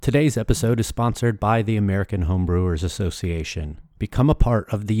Today's episode is sponsored by the American Homebrewers Association. Become a part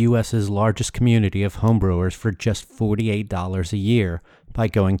of the U.S.'s largest community of homebrewers for just $48 a year by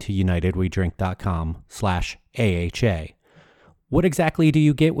going to unitedwedrink.com/AHA. What exactly do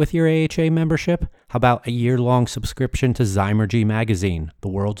you get with your AHA membership? How about a year-long subscription to Zymergy Magazine, the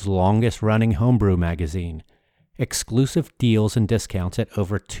world's longest-running homebrew magazine? Exclusive deals and discounts at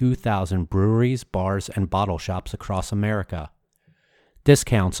over 2,000 breweries, bars, and bottle shops across America.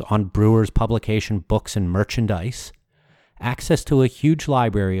 Discounts on Brewers publication books and merchandise. Access to a huge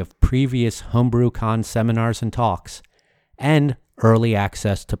library of previous HomebrewCon seminars and talks. And early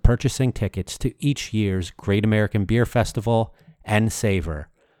access to purchasing tickets to each year's Great American Beer Festival and Savor.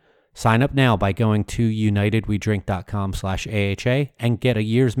 Sign up now by going to unitedwedrink.com/AHA and get a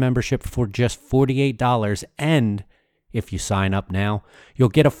year's membership for just $48. And if you sign up now, you'll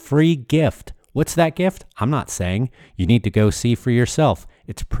get a free gift. What's that gift? I'm not saying. You need to go see for yourself.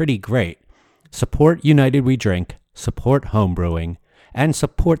 It's pretty great. Support United We Drink, support homebrewing, and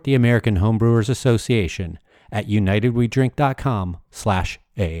support the American Homebrewers Association at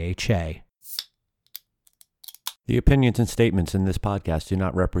unitedwedrink.com/AHA. The opinions and statements in this podcast do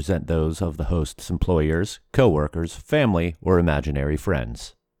not represent those of the host's employers, co-workers, family, or imaginary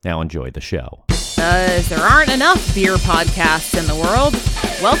friends. Now enjoy the show. There aren't enough beer podcasts in the world.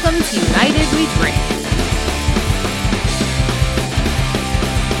 Welcome to United We Drink.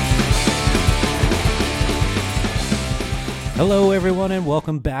 Hello, everyone, and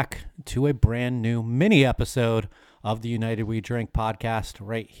welcome back to a brand new mini episode of the United We Drink podcast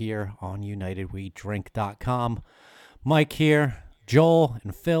right here on unitedwedrink.com. Mike here. Joel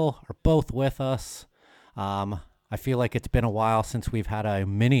and Phil are both with us. I feel like it's been a while since we've had a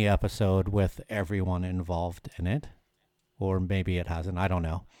mini episode with everyone involved in it. Or maybe it hasn't. I don't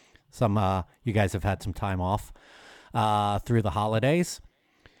know. You guys have had some time off through the holidays.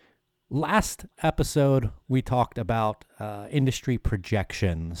 Last episode, we talked about industry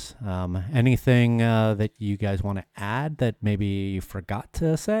projections. Anything that you guys want to add that maybe you forgot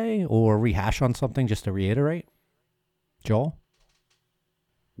to say or rehash on something just to reiterate? Joel?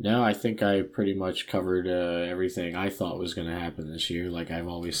 No, I think I pretty much covered everything I thought was going to happen this year. Like I've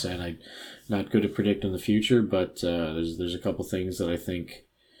always said, I'm not good at predicting the future, but there's a couple things that I think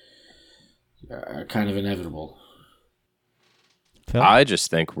are kind of inevitable. Phil? I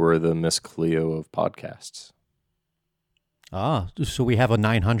just think we're the Miss Cleo of podcasts. So we have a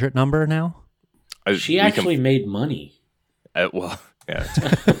 900 number now? She actually made money. Well, yeah.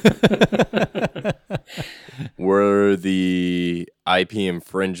 We're the IP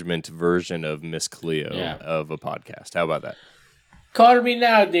infringement version of Miss Cleo of a podcast. How about that? Call me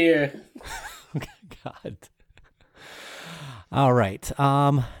now, dear. God. All right.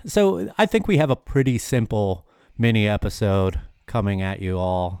 So I think we have a pretty simple mini episode coming at you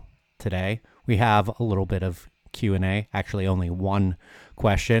all today. We have a little bit of Q&A, actually only one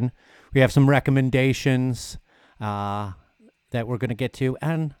question. We have some recommendations that we're going to get to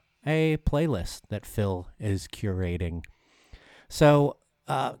and a playlist that Phil is curating. So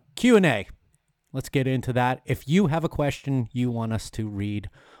Q&A, let's get into that. If you have a question you want us to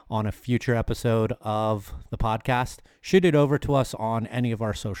read on a future episode of the podcast, shoot it over to us on any of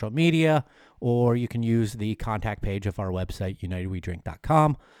our social media, or you can use the contact page of our website,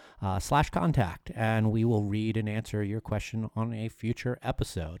 unitedwedrink.com/contact, and we will read and answer your question on a future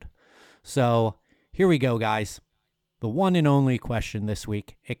episode. So here we go, guys. The one and only question this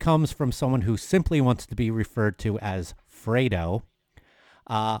week. It comes from someone who simply wants to be referred to as Fredo.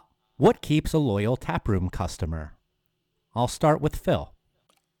 What keeps a loyal taproom customer? I'll start with Phil.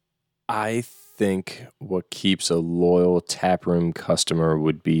 I think what keeps a loyal taproom customer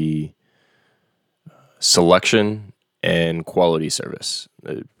would be selection and quality service.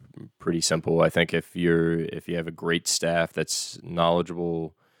 Pretty simple. I think if you have a great staff that's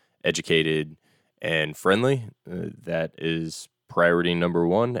knowledgeable, educated, and friendly, that is priority number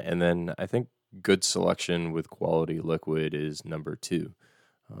one. And then I think good selection with quality liquid is number two,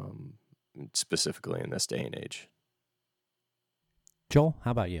 specifically in this day and age. Joel, how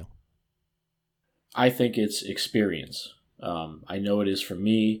about you? I think it's experience. I know it is for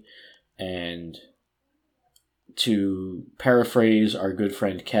me, and to paraphrase our good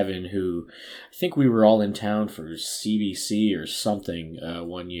friend Kevin, who I think we were all in town for CBC or something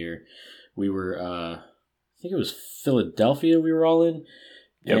one year. We were, I think it was Philadelphia we were all in,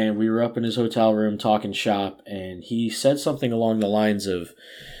 Yep. And we were up in his hotel room talking shop, and he said something along the lines of,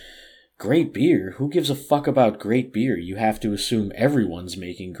 great beer? Who gives a fuck about great beer? You have to assume everyone's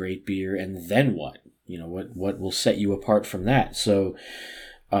making great beer, and then what? You know, what will set you apart from that? So,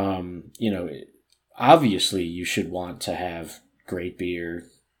 you know, obviously you should want to have great beer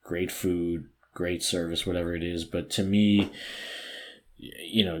great food, great service, whatever it is. But to me,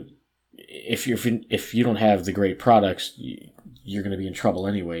 you know, if you don't have the great products, you're going to be in trouble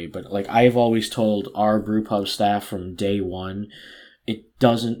anyway. But like I've always told our brew pub staff from day one, it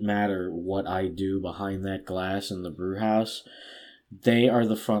doesn't matter what I do behind that glass in the brew house. They are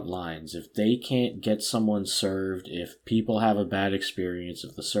the front lines. If they can't get someone served, if people have a bad experience,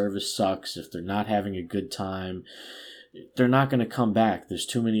 if the service sucks, if they're not having a good time, they're not going to come back. There's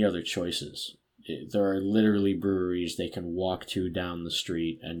too many other choices. There are literally breweries they can walk to down the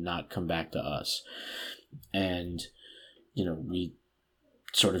street and not come back to us. And, you know, we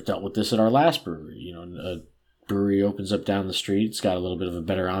sort of dealt with this at our last brewery. You know, a brewery opens up down the street. It's got a little bit of a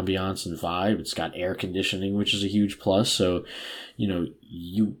better ambiance and vibe. It's got air conditioning, which is a huge plus. So, you know,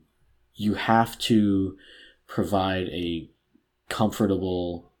 you have to provide a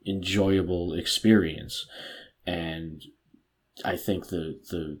comfortable, enjoyable experience. And I think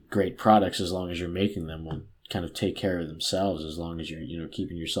the great products, as long as you're making them, will kind of take care of themselves, as long as you're, you know,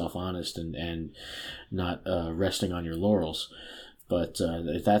 keeping yourself honest and not resting on your laurels. But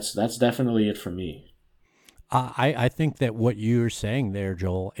that's definitely it for me. I think that what you're saying there,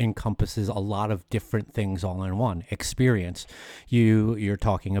 Joel, encompasses a lot of different things all in one. Experience. You're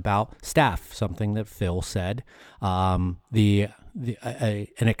talking about staff, something that Phil said. An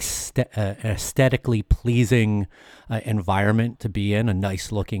aesthetically pleasing environment to be in, a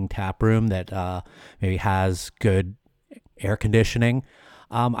nice looking tap room that maybe has good air conditioning.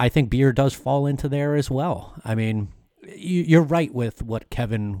 I think beer does fall into there as well. I mean, you're right with what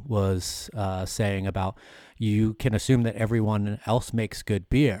Kevin was saying about you can assume that everyone else makes good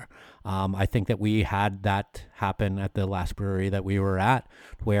beer. I think that we had that happen at the last brewery that we were at,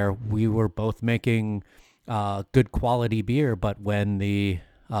 where we were both making good quality beer, but when the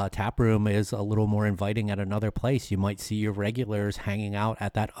tap room is a little more inviting at another place, you might see your regulars hanging out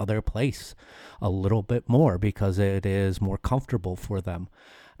at that other place a little bit more because it is more comfortable for them.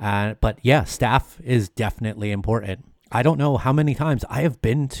 But yeah, staff is definitely important. I don't know how many times I have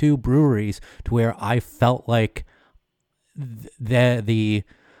been to breweries to where I felt like the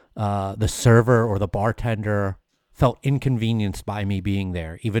server or the bartender felt inconvenienced by me being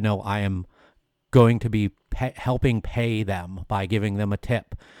there, even though I am going to be helping pay them by giving them a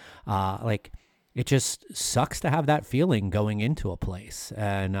tip. Like, it just sucks to have that feeling going into a place.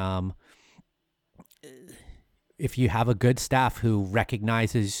 And if you have a good staff who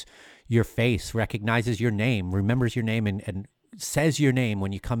recognizes your face, recognizes your name, remembers your name, and says your name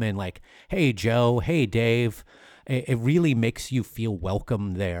when you come in, like, hey, Joe, hey, Dave, it really makes you feel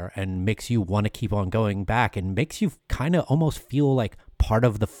welcome there and makes you want to keep on going back and makes you kind of almost feel like part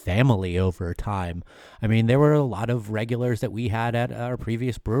of the family over time. I mean, there were a lot of regulars that we had at our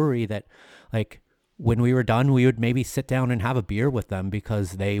previous brewery that, like, when we were done, we would maybe sit down and have a beer with them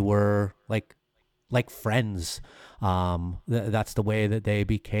because they were like friends. That's the way that they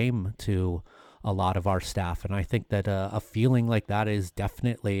became to a lot of our staff. And I think that a feeling like that is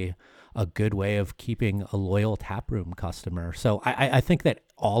definitely a good way of keeping a loyal taproom customer. So I think that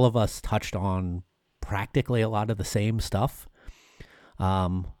all of us touched on practically a lot of the same stuff.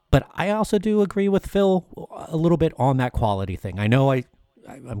 But I also do agree with Phil a little bit on that quality thing. I know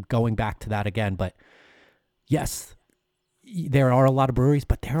I'm going back to that again, but yes, there are a lot of breweries,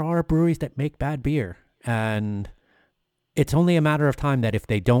 but there are breweries that make bad beer. And it's only a matter of time that if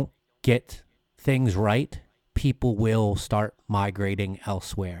they don't get things right, people will start migrating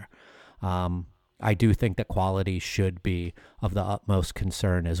elsewhere. I do think that quality should be of the utmost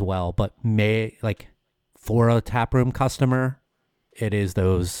concern as well. But for a taproom customer, it is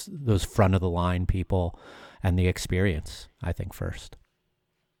those front of the line people and the experience, I think, first.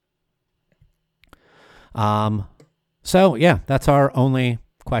 So yeah, that's our only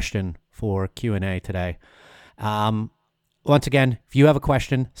question for Q&A today. Once again, if you have a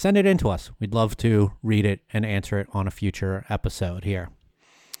question, send it in to us. We'd love to read it and answer it on a future episode here.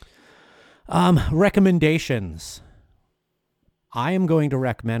 Recommendations. I am going to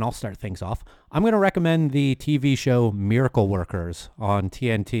recommend, I'll start things off. I'm going to recommend the TV show Miracle Workers on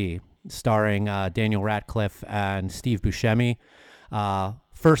TNT, starring Daniel Radcliffe and Steve Buscemi.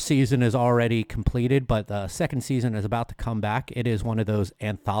 First season is already completed, but the second season is about to come back. It is one of those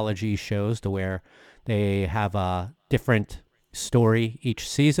anthology shows to where they have a different story each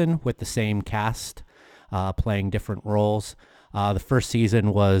season with the same cast playing different roles. The first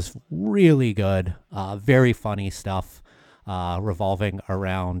season was really good, very funny stuff, revolving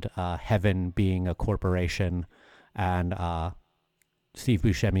around heaven being a corporation and Steve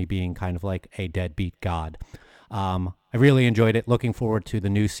Buscemi being kind of like a deadbeat god. I really enjoyed it. Looking forward to the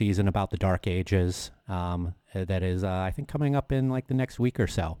new season about the Dark Ages. that is, I think, coming up in like the next week or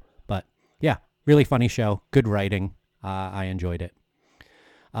so. But yeah, really funny show. Good writing. I enjoyed it.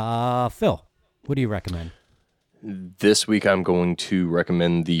 Phil, what do you recommend? This week, I'm going to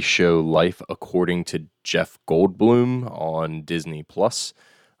recommend the show Life According to Jeff Goldblum on Disney Plus.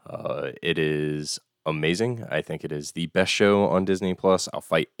 It is amazing. I think it is the best show on Disney Plus. I'll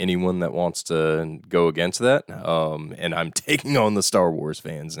fight anyone that wants to go against that. And I'm taking on the Star Wars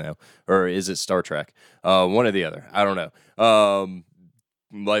fans now, or is it Star Trek? One or the other. I don't know.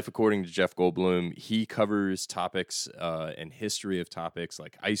 Life According to Jeff Goldblum. He covers topics and history of topics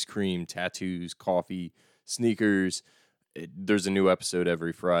like ice cream, tattoos, coffee, sneakers. There's a new episode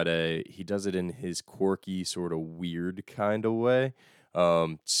every Friday. He does it in his quirky, sort of weird kind of way.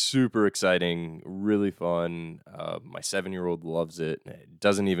 Super exciting, really fun. My 7-year-old loves it.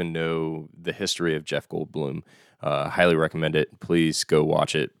 Doesn't even know the history of Jeff Goldblum. Highly recommend it. Please go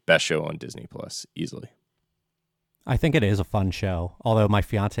watch it. Best show on Disney Plus, easily. I think it is a fun show, although my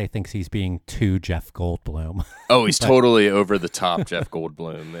fiance thinks he's being too Jeff Goldblum. Oh, he's totally over the top Jeff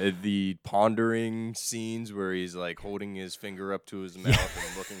Goldblum. The pondering scenes where he's like holding his finger up to his mouth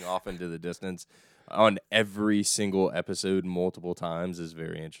and looking off into the distance on every single episode multiple times is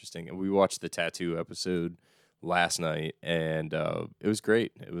very interesting. And we watched the tattoo episode last night, and it was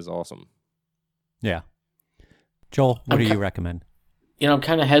great. It was awesome. Yeah. Joel, what do you recommend? I'm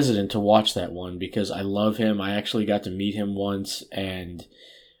kind of hesitant to watch that one because I love him. I actually got to meet him once, and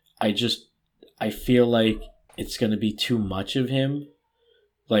I feel like it's going to be too much of him.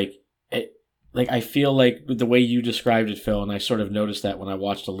 I feel like the way you described it, Phil, and I sort of noticed that when I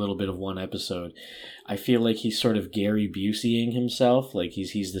watched a little bit of one episode, I feel like he's sort of Gary Buseying himself. Like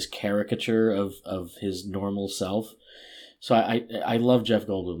he's this caricature of his normal self. So I love Jeff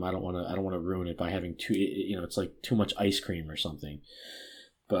Goldblum. I don't want to ruin it by having too, it's like too much ice cream or something.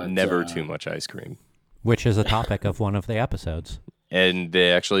 But never too much ice cream, which is a topic of one of the episodes. And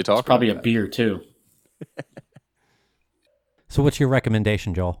they actually talk. It's probably about a beer too. So, what's your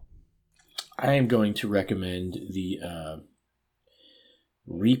recommendation, Joel? I am going to recommend the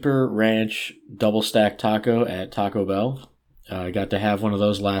Reaper Ranch Double Stack Taco at Taco Bell. I got to have one of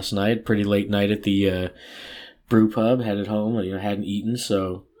those last night. Pretty late night at the brew pub. Headed home. Hadn't eaten,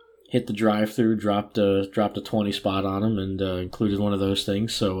 so hit the drive-thru. Dropped a 20 spot on them, and included one of those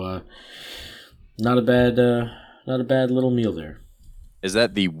things. So not a bad little meal there. Is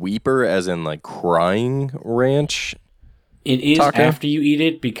that the Weeper, as in like crying ranch? It is taco? after you eat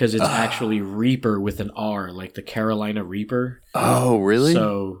it because it's actually Reaper with an R, like the Carolina Reaper. Oh, really?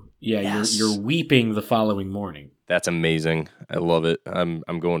 So yeah, yes. you're weeping the following morning. That's amazing. I love it. I'm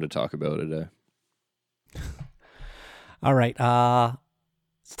going to talk about it today. All right.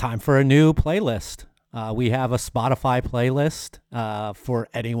 It's time for a new playlist. We have a Spotify playlist for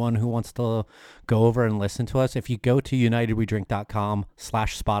anyone who wants to go over and listen to us. If you go to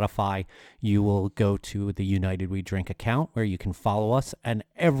unitedwedrink.com/Spotify, you will go to the United We Drink account where you can follow us. And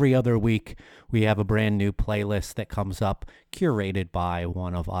every other week, we have a brand new playlist that comes up, curated by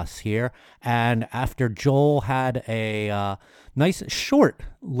one of us here. And after Joel had a nice short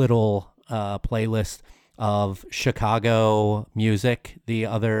little playlist of Chicago music the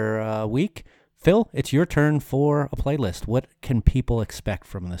other week, Phil, it's your turn for a playlist. What can people expect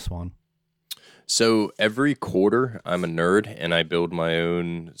from this one? So every quarter, I'm a nerd, and I build my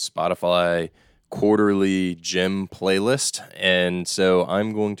own Spotify quarterly gym playlist. And so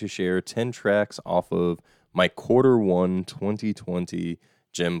I'm going to share 10 tracks off of my Q1 2020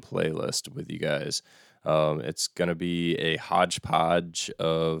 gym playlist with you guys. It's going to be a hodgepodge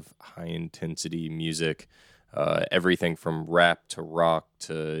of high-intensity music. Everything from rap to rock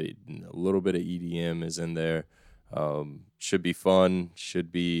to a little bit of EDM is in there. Should be fun,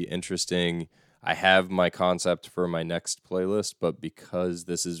 should be interesting. I have my concept for my next playlist, but because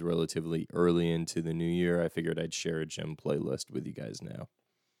this is relatively early into the new year, I figured I'd share a gym playlist with you guys now.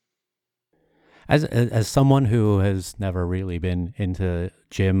 As someone who has never really been into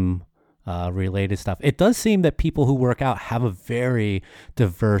gym related stuff, it does seem that people who work out have a very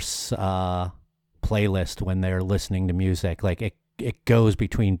diverse playlist when they're listening to music. Like it goes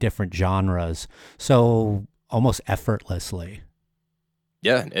between different genres, so almost effortlessly.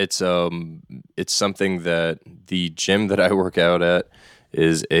 Yeah, it's something that the gym that I work out at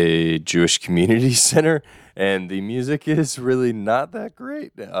is a Jewish community center, and the music is really not that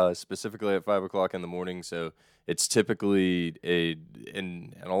great, specifically at 5 o'clock in the morning. So it's typically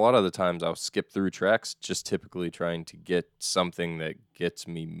and a lot of the times I'll skip through tracks, just typically trying to get something that gets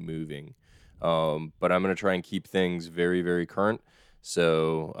me moving. But I'm going to try and keep things very, very current.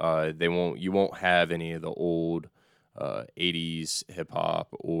 So you won't have any of the old 80s hip hop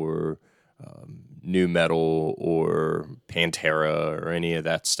or new metal or Pantera or any of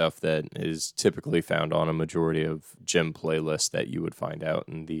that stuff that is typically found on a majority of gym playlists that you would find out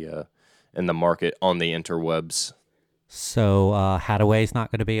in the market on the interwebs. So Hadaway's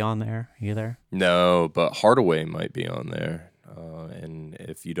not going to be on there either? No, but Hardaway might be on there. And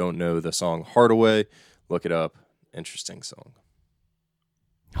if you don't know the song Hardaway, look it up. Interesting song.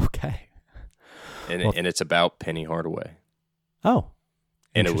 Okay. And it's about Penny Hardaway. Oh.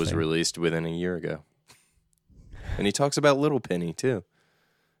 And it was released within a year ago. And he talks about little Penny, too.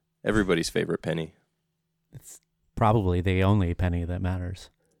 Everybody's favorite Penny. It's probably the only Penny that matters.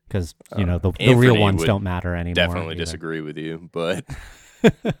 Because, the real ones don't matter anymore. Definitely disagree with you, but...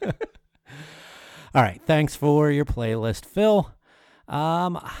 All right. Thanks for your playlist, Phil.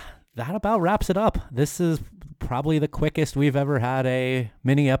 That about wraps it up. This is probably the quickest we've ever had a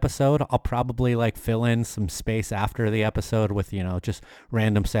mini episode. I'll probably fill in some space after the episode with, just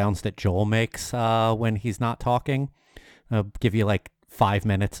random sounds that Joel makes when he's not talking. I'll give you 5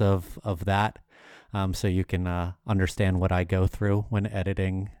 minutes of that so you can understand what I go through when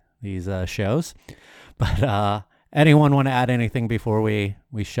editing these shows. But anyone want to add anything before we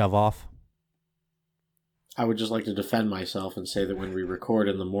shove off? I would just like to defend myself and say that when we record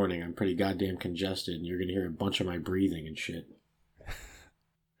in the morning, I'm pretty goddamn congested, and you're going to hear a bunch of my breathing and shit.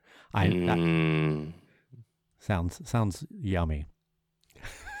 Sounds yummy.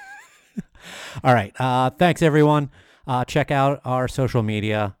 All right. Thanks, everyone. Check out our social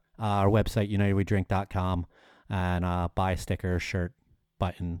media, our website, UnitedWeDrink.com, and buy a sticker, shirt,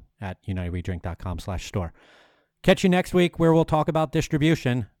 button at UnitedWeDrink.com/store. Catch you next week where we'll talk about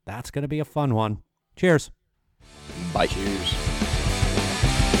distribution. That's going to be a fun one. Cheers. Bye. Cheers.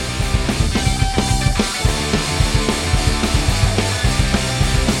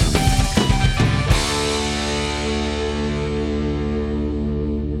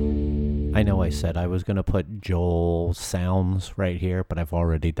 I know I said I was going to put Joel sounds right here, but I've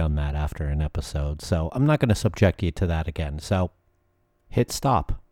already done that after an episode. So I'm not going to subject you to that again. So hit stop.